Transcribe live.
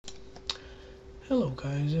Hello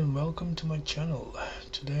guys and welcome to my channel.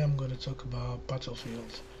 Today I'm going to talk about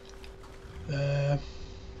Battlefield.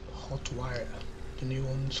 Hotwire, the new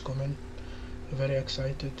one's coming. Very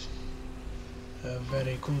excited. A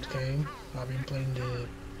very good game. I've been playing the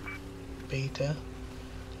beta,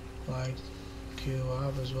 like you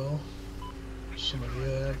have as well. Some of you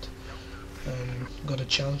had, and got a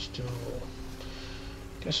chance to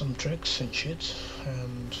get some tricks and shit,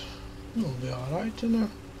 and it'll be alright, you know.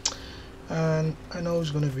 And I know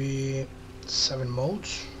it's gonna be 7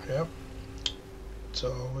 modes, yep.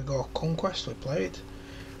 So we got Conquest, we played,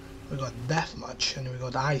 we got Deathmatch, and we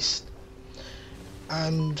got Ice,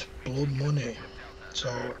 and Blood Money, so,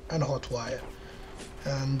 and Hotwire.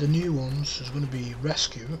 And the new ones is gonna be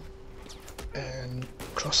Rescue and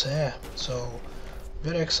Crosshair, so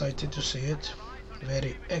very excited to see it,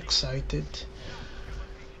 very excited.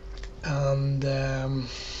 And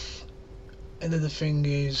another thing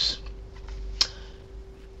is,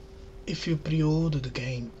 if you pre-order the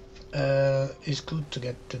game, it's good to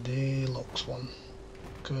get the deluxe one,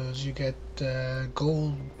 because you get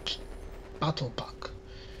gold battle pack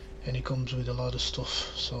and it comes with a lot of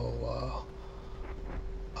stuff. So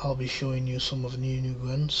I'll be showing you some of the new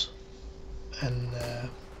guns and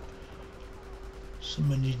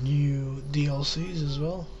some of the new DLCs as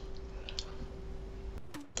well.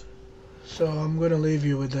 So I'm gonna leave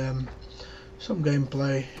you with some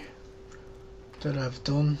gameplay that I've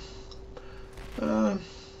done.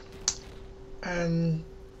 And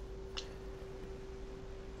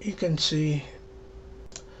you can see,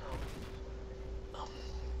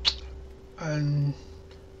 and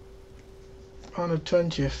on the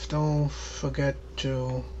 20th, don't forget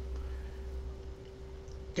to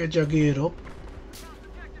get your gear up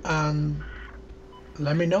and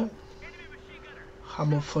let me know.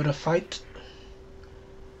 I'm up for the fight.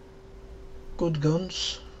 Good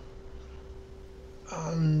guns,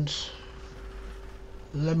 and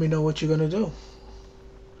let me know what you're gonna do.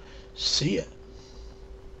 See ya.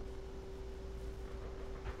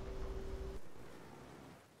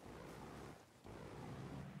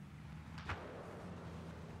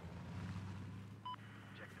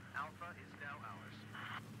 Objective Alpha is now ours.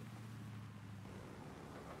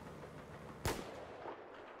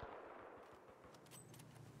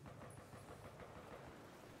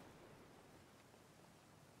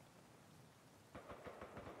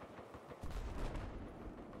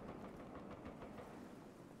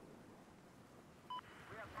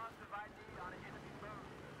 We have positive ID on an enemy road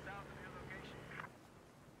south of your location.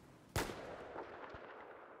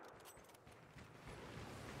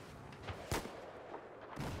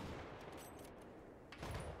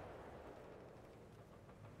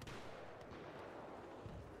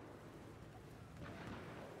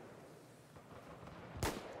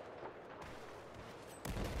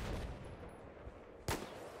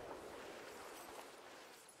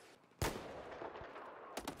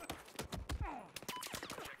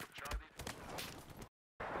 Objective Charlie.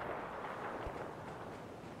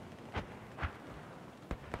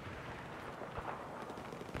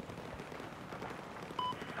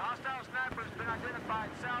 The hostile sniper has been identified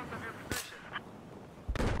south of your position.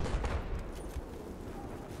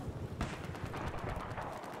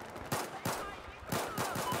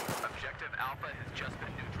 Objective Alpha has just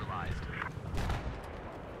been neutralized.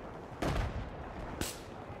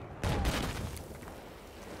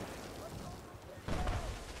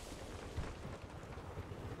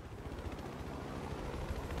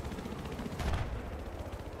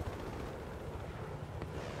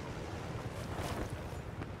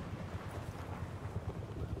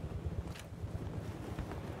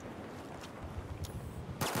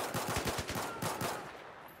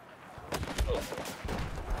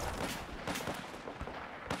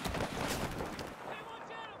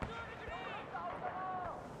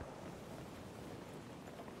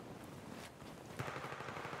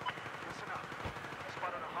 Listen up.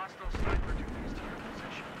 Spotted a hostile sniper due east to your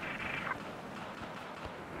position.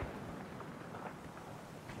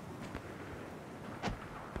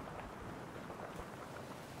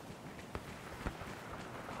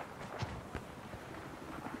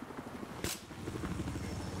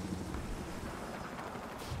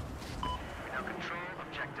 We now control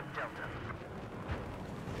Objective Delta.